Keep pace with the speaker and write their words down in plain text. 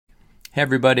Hey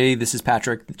everybody, this is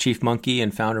Patrick, the Chief Monkey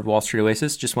and founder of Wall Street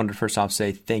Oasis. Just wanted to first off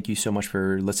say thank you so much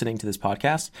for listening to this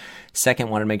podcast. Second,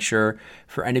 want to make sure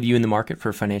for any of you in the market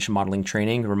for financial modeling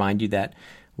training, remind you that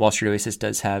Wall Street Oasis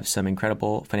does have some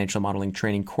incredible financial modeling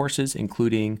training courses,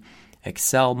 including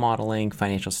Excel modeling,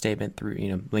 financial statement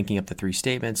through, linking up the three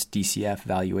statements, DCF,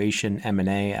 valuation,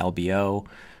 M&A, LBO,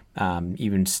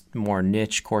 even more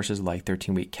niche courses like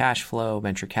 13-week cash flow,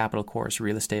 venture capital course,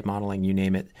 real estate modeling, you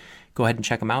name it. Go ahead and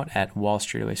check them out at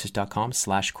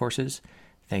wallstreetoasis.com/courses.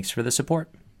 Thanks for the support.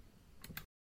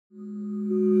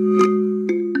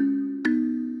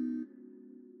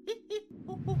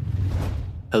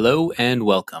 Hello and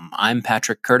welcome. I'm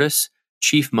Patrick Curtis,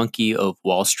 Chief Monkey of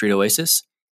Wall Street Oasis,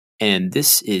 and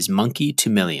this is Monkey to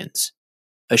Millions,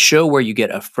 a show where you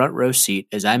get a front row seat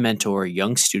as I mentor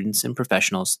young students and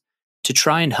professionals to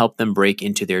try and help them break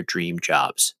into their dream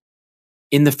jobs.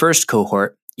 In the first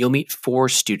cohort, you'll meet 4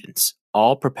 students,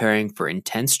 all preparing for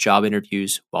intense job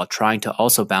interviews while trying to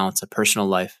also balance a personal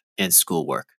life and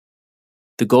schoolwork.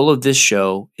 The goal of this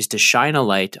show is to shine a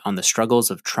light on the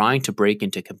struggles of trying to break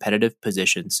into competitive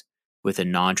positions with a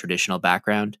non-traditional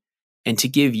background and to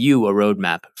give you a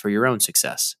roadmap for your own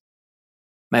success.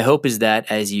 My hope is that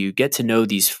as you get to know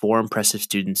these 4 impressive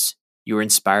students, you are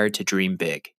inspired to dream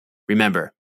big.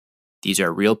 Remember, these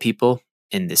are real people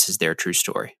and this is their true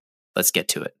story. Let's get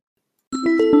to it.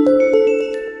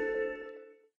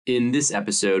 In this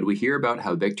episode, we hear about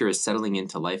how Victor is settling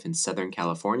into life in Southern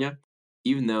California,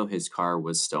 even though his car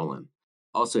was stolen.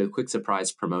 Also, a quick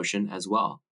surprise promotion as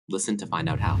well. Listen to find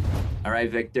out how. All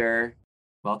right, Victor,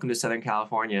 welcome to Southern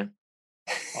California.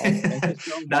 Thank you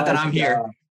so Not that much. I'm here.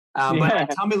 Yeah.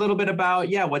 But tell me a little bit about,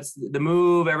 what's the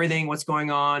move, everything, what's going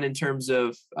on in terms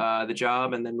of the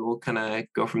job, and then we'll kind of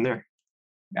go from there.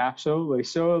 Absolutely.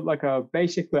 So,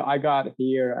 basically, I got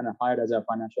here and hired as a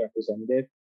financial representative.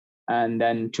 And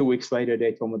then 2 weeks later,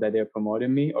 they told me that they're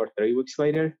promoting me, or 3 weeks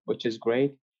later, which is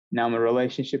great. Now I'm a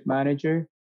relationship manager,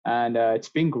 and it's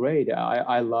been great.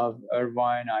 I love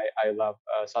Irvine. I love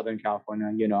Southern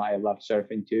California. I love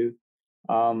surfing too.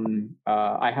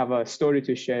 I have a story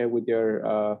to share with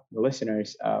your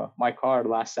listeners. My car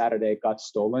last Saturday got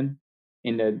stolen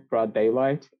in the broad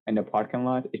daylight in the parking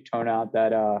lot. It turned out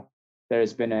that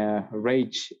there's been a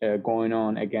rage going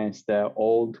on against the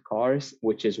old cars,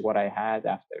 which is what I had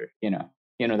after,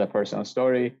 the personal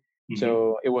story. Mm-hmm.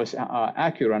 So it was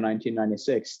Acura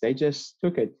 1996. They just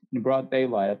took it in broad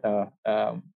daylight at the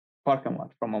parking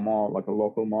lot from a mall, like a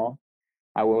local mall.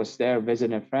 I was there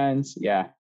visiting friends.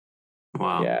 Yeah.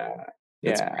 Wow. Yeah.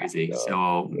 That's crazy.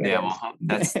 So well,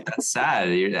 that's sad.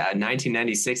 You're at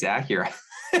 1996 Acura.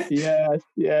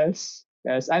 Yes.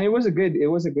 And it was a good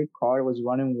car. It was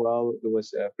running well. It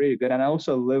was pretty good. And I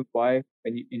also live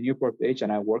in Newport Beach,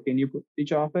 and I work in Newport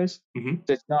Beach office. Mm-hmm.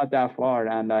 So it's not that far.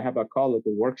 And I have a colleague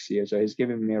who works here, so he's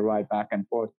giving me a ride back and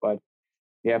forth. But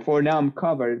yeah, for now I'm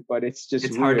covered. But it's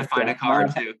weird. Hard to find a car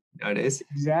too nowadays.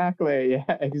 Exactly.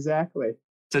 Yeah. Exactly.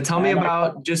 So tell me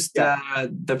about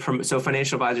so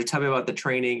financial advisor. Tell me about the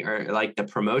training or like the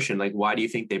promotion. Like, why do you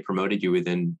think they promoted you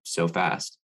within so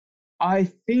fast? I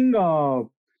think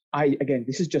again,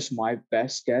 this is just my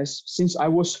best guess. Since I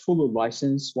was fully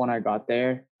licensed when I got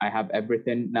there, I have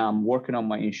everything. Now I'm working on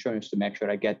my insurance to make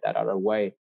sure I get that out of the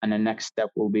way. And the next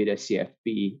step will be the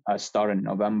CFP start in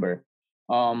November.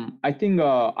 I think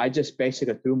I just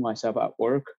basically threw myself at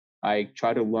work. I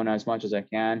try to learn as much as I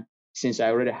can. Since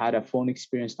I already had a phone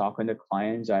experience talking to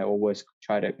clients, I always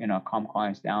try to, calm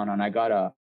clients down. And I got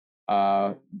a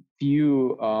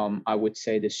few, I would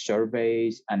say the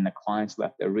surveys and the clients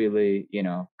left a really,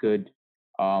 good,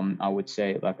 I would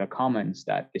say like a comments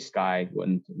that this guy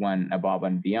went above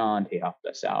and beyond. He helped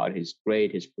us out. He's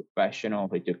great. He's professional.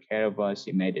 He took care of us.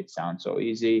 He made it sound so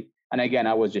easy. And again,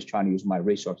 I was just trying to use my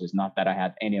resources. Not that I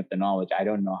had any of the knowledge. I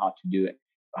don't know how to do it,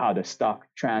 how the stock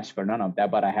transfer, none of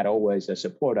that, but I had always a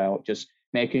support. I was just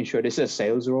making sure this is a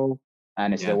sales role.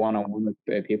 And it's the one-on-one with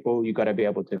people. You got to be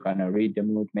able to kind of read the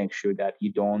mood, make sure that you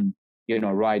don't,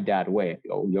 ride that way.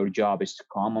 Your job is to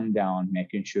calm them down,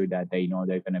 making sure that they know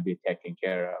they're going to be taken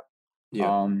care of.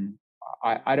 Yeah.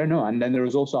 I don't know. And then there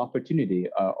was also opportunity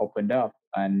opened up.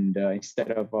 And instead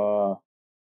of,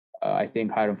 I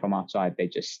think, hiring from outside, they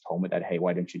just told me that, hey,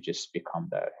 why don't you just become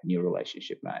the new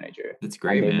relationship manager? That's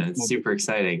great, man. It's super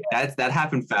exciting. Yeah. That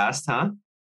happened fast, huh?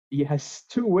 Yes,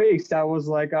 2 weeks. I was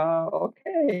like,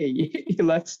 okay,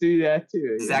 let's do that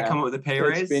too. Does that come up with a pay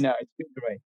raise? It's been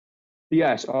great.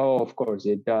 Yes, of course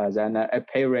it does. And a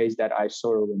pay raise that I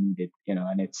sorely needed,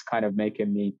 and it's kind of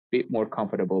making me a bit more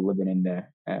comfortable living in the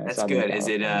That's good. California. Is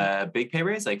it a big pay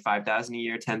raise, like 5,000 a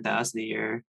year, 10,000 a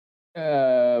year?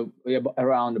 Yeah,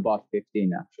 around about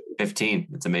 15 actually. 15.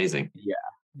 That's amazing. Yeah.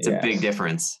 It's a big Yes.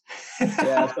 difference.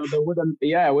 Yeah. So with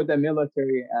the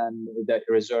military and the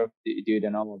reserve dude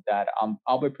and all of that,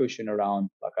 I'll be pushing around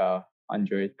like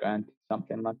 100 grand,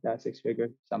 something like that, six figure,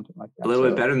 something like A that. little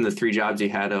bit So better than the 3 jobs you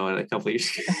had a couple of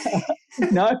years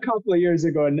not a couple of years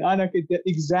ago, not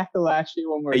exactly last year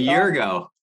when we a were year talking. ago.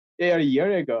 Yeah, a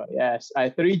year ago. Yes, I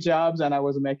had 3 jobs and I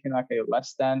was making like a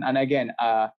less than. And again,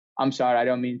 I'm sorry, I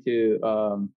don't mean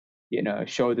to,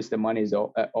 show this. The money is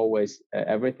always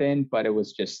everything, but it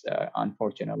was just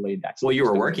unfortunately that's Well, you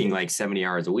just were the way. working like 70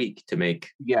 hours a week to make,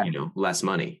 Yeah, less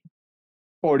money.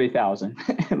 40,000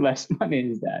 less money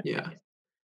is that. Yeah.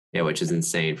 Yeah, which is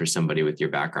insane for somebody with your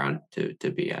background to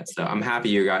be at. So I'm happy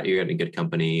you're in a good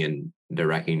company and they're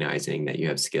recognizing that you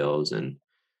have skills, and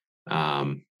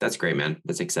that's great, man.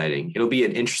 That's exciting. It'll be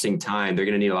an interesting time. They're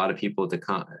going to need a lot of people to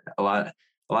a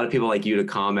lot of people like you to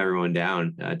calm everyone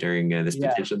down during Yeah,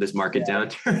 this market yeah,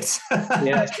 downturn.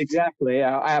 yes, exactly.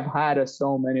 Yeah, I have had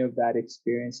so many of that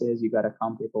experiences. You got to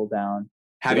calm people down.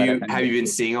 You got to kind of Have you make been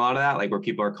sure. seeing a lot of that, like where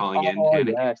people are calling in Oh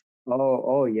panicking? yes.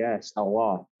 Oh yes. A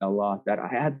lot. A lot. That I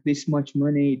had this much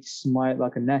money. It's my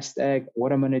like a nest egg.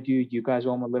 What I'm gonna do? You guys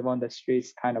want to live on the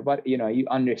streets? Kind of. But you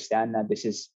understand that this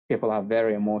is people have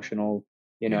very emotional,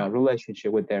 Yeah.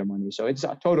 relationship with their money. So it's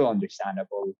totally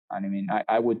understandable. And I mean,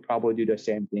 I would probably do the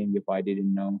same thing if I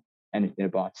didn't know anything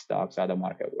about stocks, how the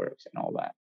market works, and all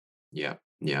that. Yeah.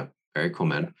 Yeah. Very cool,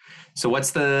 man. So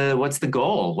what's the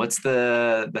goal? What's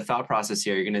the thought process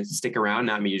here? You're gonna stick around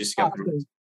now? I mean, you just got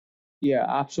Yeah,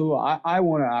 absolutely. I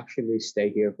want to actually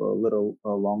stay here for a little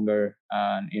longer,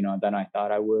 than I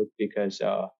thought I would because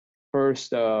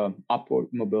first, upward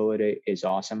mobility is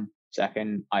awesome.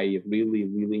 Second, I really,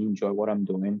 really enjoy what I'm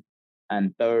doing,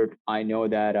 and third, I know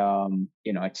that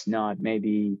it's not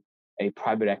maybe a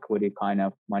private equity kind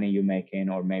of money you're making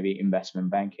or maybe investment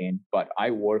banking, but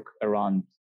I work around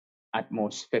at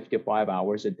most 55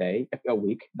 hours a day, a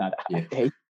week, not a yeah.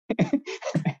 day.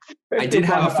 I did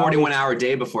have a 55 hours. 41-hour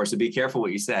day before, so be careful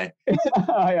what you say.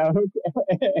 Yeah,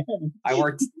 okay. I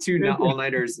worked two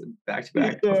all-nighters back to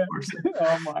back Yeah. before. So.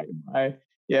 Oh my.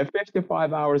 Yeah,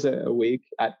 55 hours a week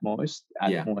Yeah.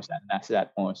 and that's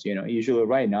at most. Usually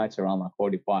right now it's around like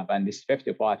 45, and this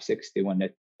 55, 60 when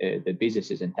the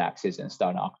businesses and taxes and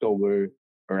start October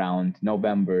around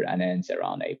November and ends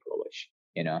around Aprilish.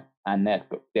 And that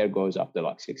there goes up to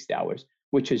like 60 hours,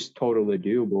 which is totally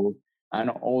doable. And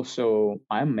also,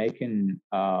 I'm making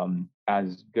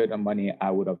as good a money I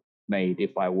would have made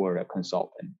if I were a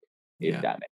consultant, if Yeah.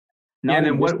 that makes sense. Yeah. Not And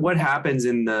then in this. what happens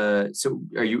so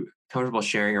are you comfortable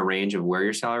sharing a range of where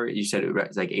your salary? You said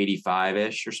it's like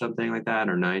 85-ish or something like that,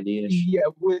 or 90-ish? Yeah,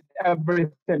 with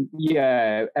everything.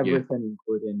 Yeah, Yeah. everything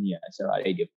including. Yeah, so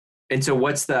I give. And so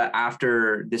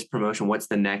after this promotion, what's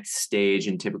the next stage,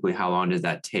 and typically how long does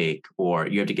that take? Or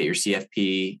you have to get your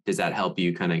CFP. Does that help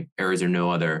you kind of, or is there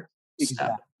no other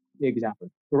step? Exactly. Exactly.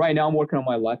 Right now, I'm working on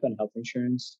my life and health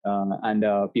insurance. And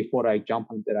before I jump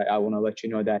into that, I want to let you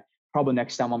know that probably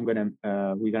next time we're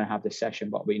gonna have the session,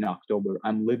 but in October.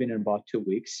 I'm leaving in about 2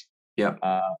 weeks. Yep.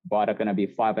 But it's gonna be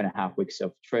 5.5 weeks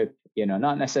of trip.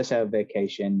 Not necessarily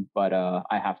vacation, but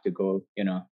I have to go.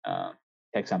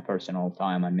 Take some personal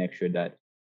time and make sure that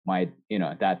my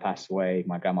dad passed away,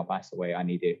 my grandma passed away. I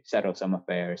need to settle some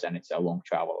affairs, and it's a long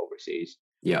travel overseas.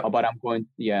 Yeah. But I'm going.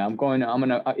 Yeah,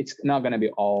 It's not gonna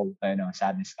be all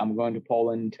sadness. I'm going to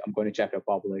Poland. I'm going to Czech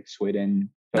Republic, Sweden,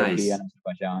 Turkey, Nice. and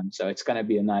Azerbaijan. So it's gonna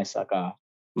be a nice like a.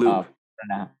 Loop.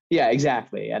 Yeah,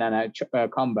 exactly. And then I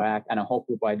come back, and I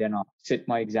hopefully by then I'll sit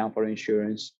my exam for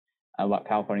insurance, like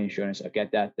California insurance. I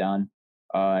get that done.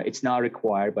 It's not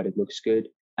required, but it looks good.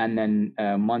 And then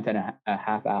a month and a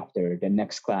half after, the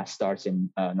next class starts in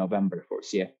November for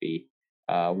CFP.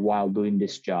 While doing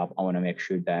this job, I want to make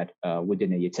sure that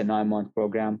it's a 9-month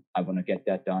program. I want to get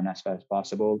that done as fast as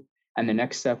possible. And the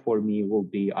next step for me will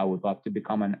be I would love to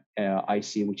become an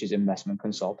IC, which is investment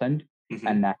consultant. Mm-hmm.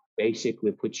 And that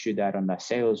basically puts you that on the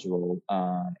sales role.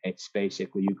 It's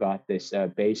basically you got this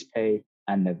base pay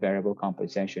and the variable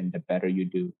compensation. The better you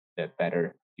do, the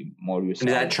better, more you sell. And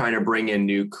is that trying to bring in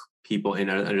new people in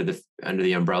under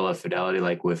the umbrella of Fidelity,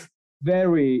 like with?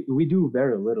 We do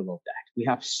very little of that. We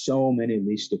have so many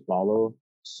leads to follow,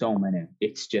 so many.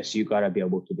 It's just you gotta be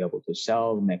able to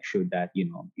sell, make sure that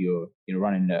you're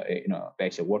running the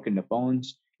basically working the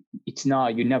phones. It's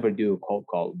not you never do a cold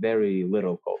call, very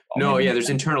little cold call. No, yeah, there's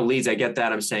internal leads. I get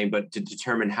that. I'm saying, but to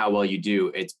determine how well you do,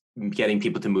 it's getting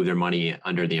people to move their money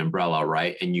under the umbrella,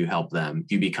 right? And you help them.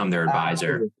 You become their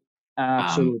advisor.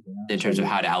 Absolutely. In terms of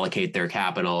how to allocate their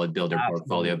capital and build their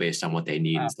portfolio based on what they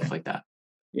need and stuff like that.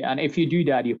 Yeah, and if you do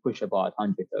that, you push about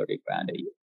 130 grand a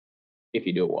year. if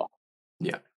you do well.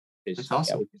 Yeah. Which That's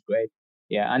awesome. which is great.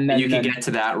 Yeah. And And you can then get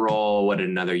to that role, what, in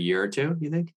another year or two, you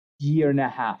think? year and a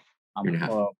half. Year I'm and a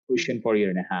half. pushing for a year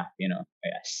and a half,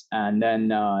 yes. And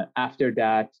then after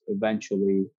that,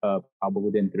 eventually, probably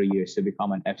within 3 years, to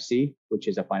become an FC, which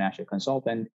is a financial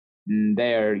consultant. And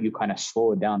there, you kind of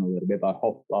slow it down a little bit, but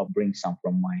hope I'll bring some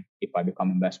from if I become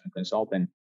investment consultant,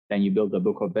 then you build a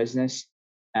book of business.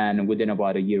 And within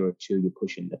about a year or two, you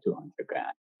push in the 200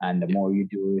 grand. And the more you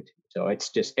do it, so it's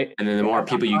just. And then the more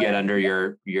people you get under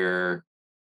your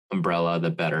umbrella, the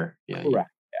better. Yeah. Correct.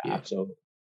 Yeah, absolutely.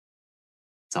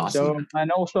 It's awesome. So,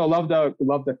 and also I love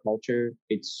the culture.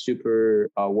 It's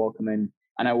super welcoming.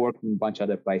 And I work in a bunch of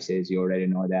other places. You already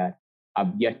know that.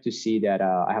 I've yet to see that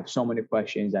I have so many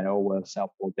questions that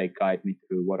self-will they guide me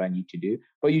through what I need to do.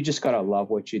 But you just gotta love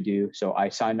what you do. So I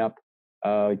signed up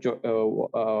Wall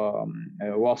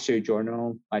Street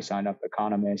Journal. I signed up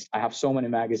Economist. I have so many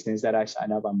magazines that I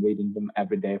sign up. I'm reading them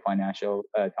every day. Financial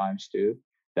Times too.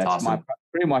 That's awesome.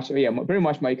 pretty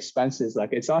much my expenses.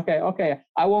 Like it's okay.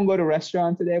 I won't go to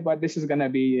restaurant today, but this is gonna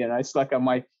be, it's like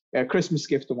my Christmas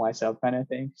gift to myself kind of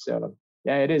thing. So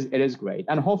yeah, it is great.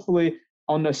 And hopefully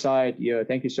on the side,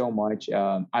 thank you so much.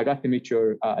 I got to meet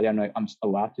your, I don't know, I'm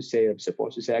allowed to say, I'm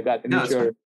supposed to say, I got to meet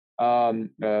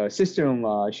your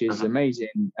sister-in-law. She's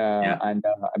amazing. And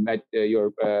I met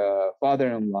your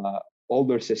father-in-law,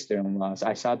 older sister-in-laws.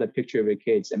 I saw the picture of your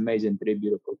kids. Amazing, 3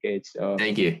 beautiful kids.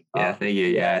 Thank you. Thank you.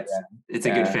 Yeah, it's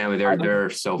a good family. They're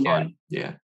so fun.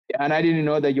 Yeah. And I didn't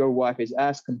know that your wife is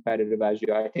as competitive as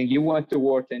you are. I think you went to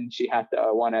Wharton. She had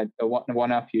one of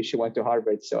you. She went to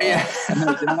Harvard. So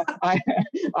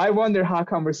I wonder how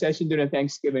conversation during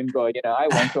Thanksgiving go. I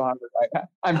went to Harvard.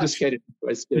 I'm just kidding.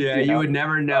 You would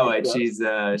never know it. She's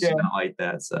not like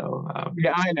that. So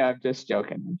I know. I'm just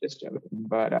joking.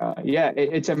 But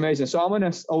it's amazing. So I'm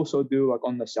gonna also do like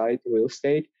on the side real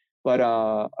estate. But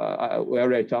we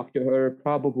already talked to her.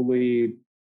 Probably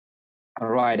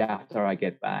right after I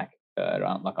get back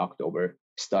around like October,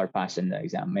 start passing the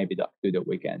exam, maybe do the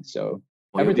weekend. So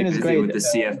everything is great with the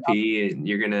CFP, and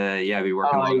you're gonna be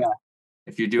working on.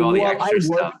 If you do all the extra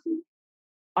stuff.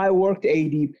 I worked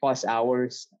 80 plus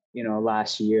hours,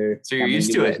 last year. So you're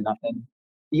used to it. Nothing.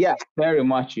 Yeah, very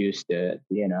much used to it.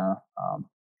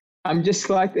 I'm just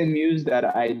like amused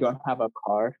that I don't have a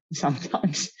car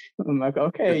sometimes. I'm like,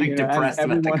 okay, depressed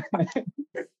everyone.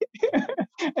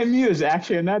 Amused,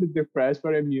 actually, not depressed,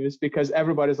 but amused because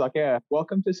everybody's like, yeah,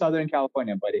 welcome to Southern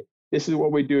California, buddy. This is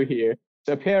what we do here.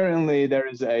 So apparently there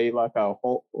is a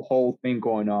whole thing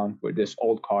going on with this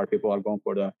old car. People are going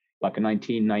for the a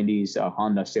 1990s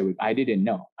Honda Civic. I didn't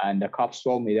know, and the cops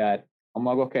told me that. I'm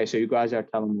like, okay, so you guys are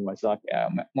telling me what's like,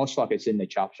 most likely it's in the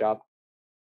chop shop.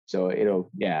 So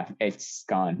it's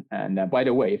gone. And by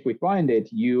the way, if we find it,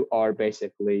 you are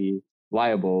basically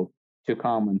liable to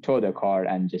come and tow the car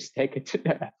and just take it to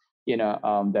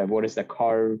the, what is the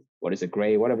car? What is it,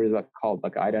 gray? Whatever it's called.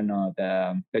 Like, I don't know,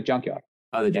 the junkyard.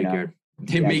 Oh, the junkyard.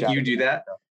 They make you do that?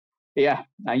 Yeah.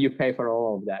 And you pay for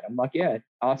all of that. I'm like, yeah,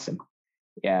 awesome.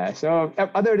 Yeah. So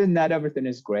other than that, everything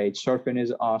is great. Surfing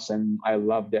is awesome. I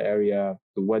love the area.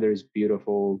 The weather is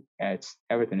beautiful.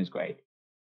 Everything is great.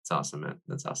 That's awesome, man.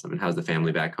 That's awesome. And how's the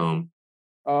family back home?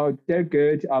 Oh, they're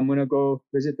good. I'm gonna go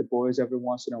visit the boys every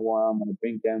once in a while. I'm gonna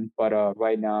bring them, but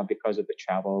right now, because of the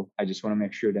travel, I just want to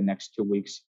make sure the next 2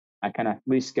 weeks I can at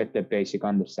least get the basic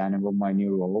understanding of my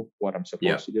new role, what I'm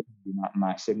supposed to do. Not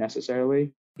massive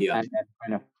necessarily, and then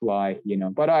kind of fly,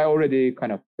 But I already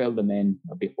kind of filled them in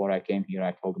before I came here.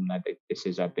 I told them that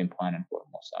I've been planning for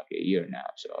almost like a year now.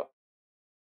 So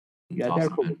awesome, they're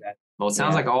cool with that. Well, it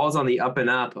sounds like all's on the up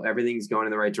and up. Everything's going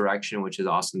in the right direction, which is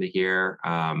awesome to hear.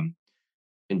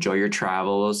 Enjoy your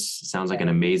travels. Sounds like an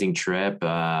amazing trip.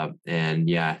 And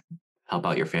help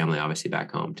out your family, obviously, back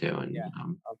home too. And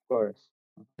of course.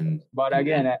 But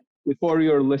again, before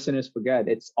your listeners forget,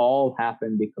 it's all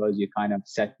happened because you kind of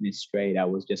set me straight. I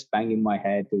was just banging my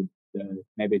head to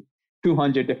maybe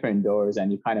 200 different doors,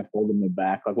 and you kind of holding me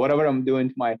back. Like whatever I'm doing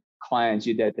to my clients,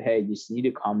 you did, hey, you just need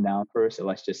to calm down first. So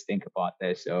let's just think about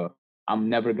this. So I'm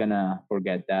never gonna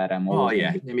forget that. I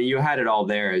mean, you had it all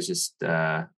there. It's just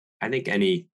I think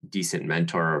any decent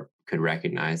mentor could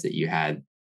recognize that you had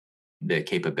the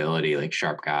capability, like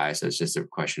sharp guy. So it's just a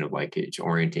question of like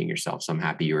orienting yourself. So I'm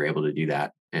happy you were able to do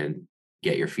that and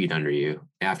get your feet under you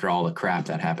after all the crap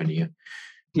that happened to you.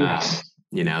 Yes.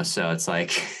 So it's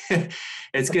like,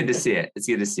 it's good to see it. It's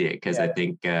good to see it. Cause I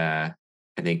think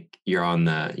you're on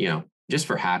the, just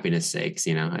for happiness sakes,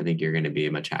 I think you're going to be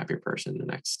a much happier person the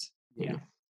next,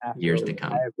 years to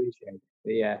come. I appreciate it.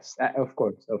 Yes, of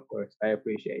course. I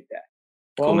appreciate that.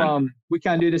 Well, cool, we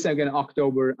can do this again in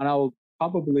October, and I'll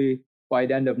probably by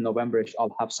the end of November,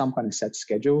 I'll have some kind of set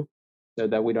schedule so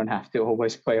that we don't have to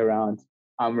always play around.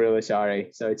 I'm really sorry.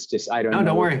 So it's just, I don't No, know.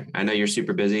 don't worry. I know you're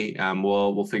super busy.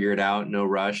 We'll figure it out. No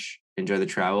rush. Enjoy the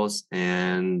travels,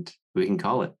 and we can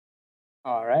call it.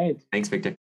 All right. Thanks,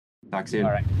 Victor. Talk soon.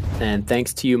 All right. And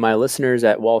thanks to you, my listeners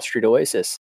at Wall Street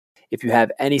Oasis. If you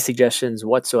have any suggestions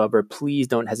whatsoever, please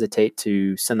don't hesitate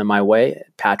to send them my way,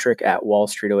 Patrick at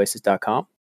wallstreetoasis.com.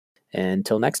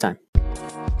 Until next time.